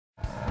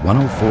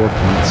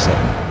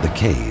104.7 The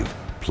Cave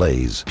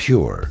plays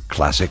pure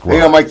classic rock.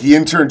 Hey, I'm Mike the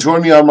Intern.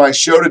 Join me on my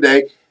show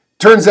today.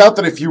 Turns out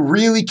that if you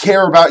really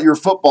care about your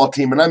football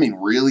team, and I mean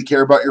really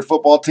care about your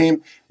football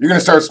team, you're going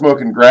to start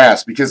smoking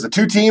grass, because the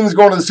two teams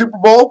going to the Super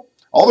Bowl,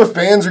 all their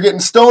fans are getting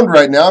stoned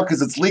right now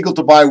because it's legal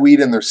to buy weed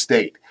in their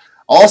state.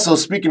 Also,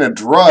 speaking of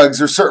drugs,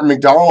 there's certain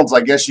McDonald's,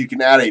 I guess you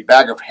can add a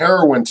bag of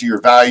heroin to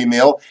your value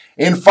meal.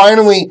 And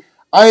finally,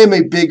 I am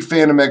a big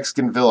fan of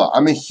Mexican Villa.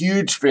 I'm a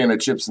huge fan of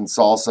chips and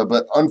salsa,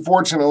 but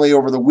unfortunately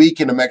over the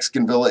weekend a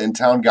Mexican Villa in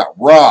town got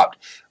robbed.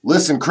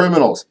 Listen,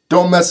 criminals,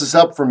 don't mess this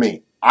up for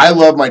me. I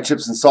love my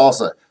chips and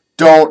salsa.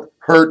 Don't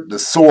hurt the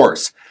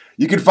source.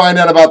 You can find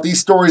out about these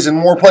stories and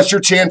more, plus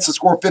your chance to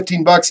score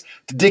 $15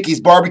 to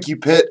Dickey's Barbecue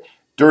Pit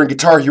during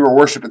Guitar Hero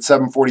Worship at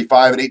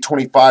 7:45. At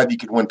 8:25, you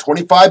could win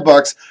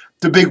 $25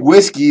 to Big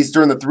Whiskeys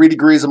during the 3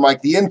 Degrees of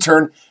Mike the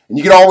Intern. And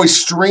you can always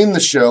stream the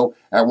show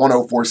at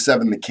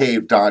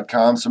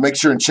 1047thecave.com. So make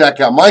sure and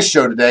check out my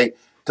show today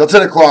till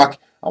 10 o'clock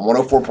on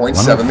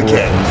 104.7 The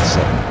Cave.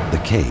 104.7 The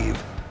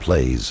Cave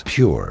plays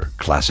pure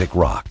classic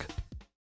rock.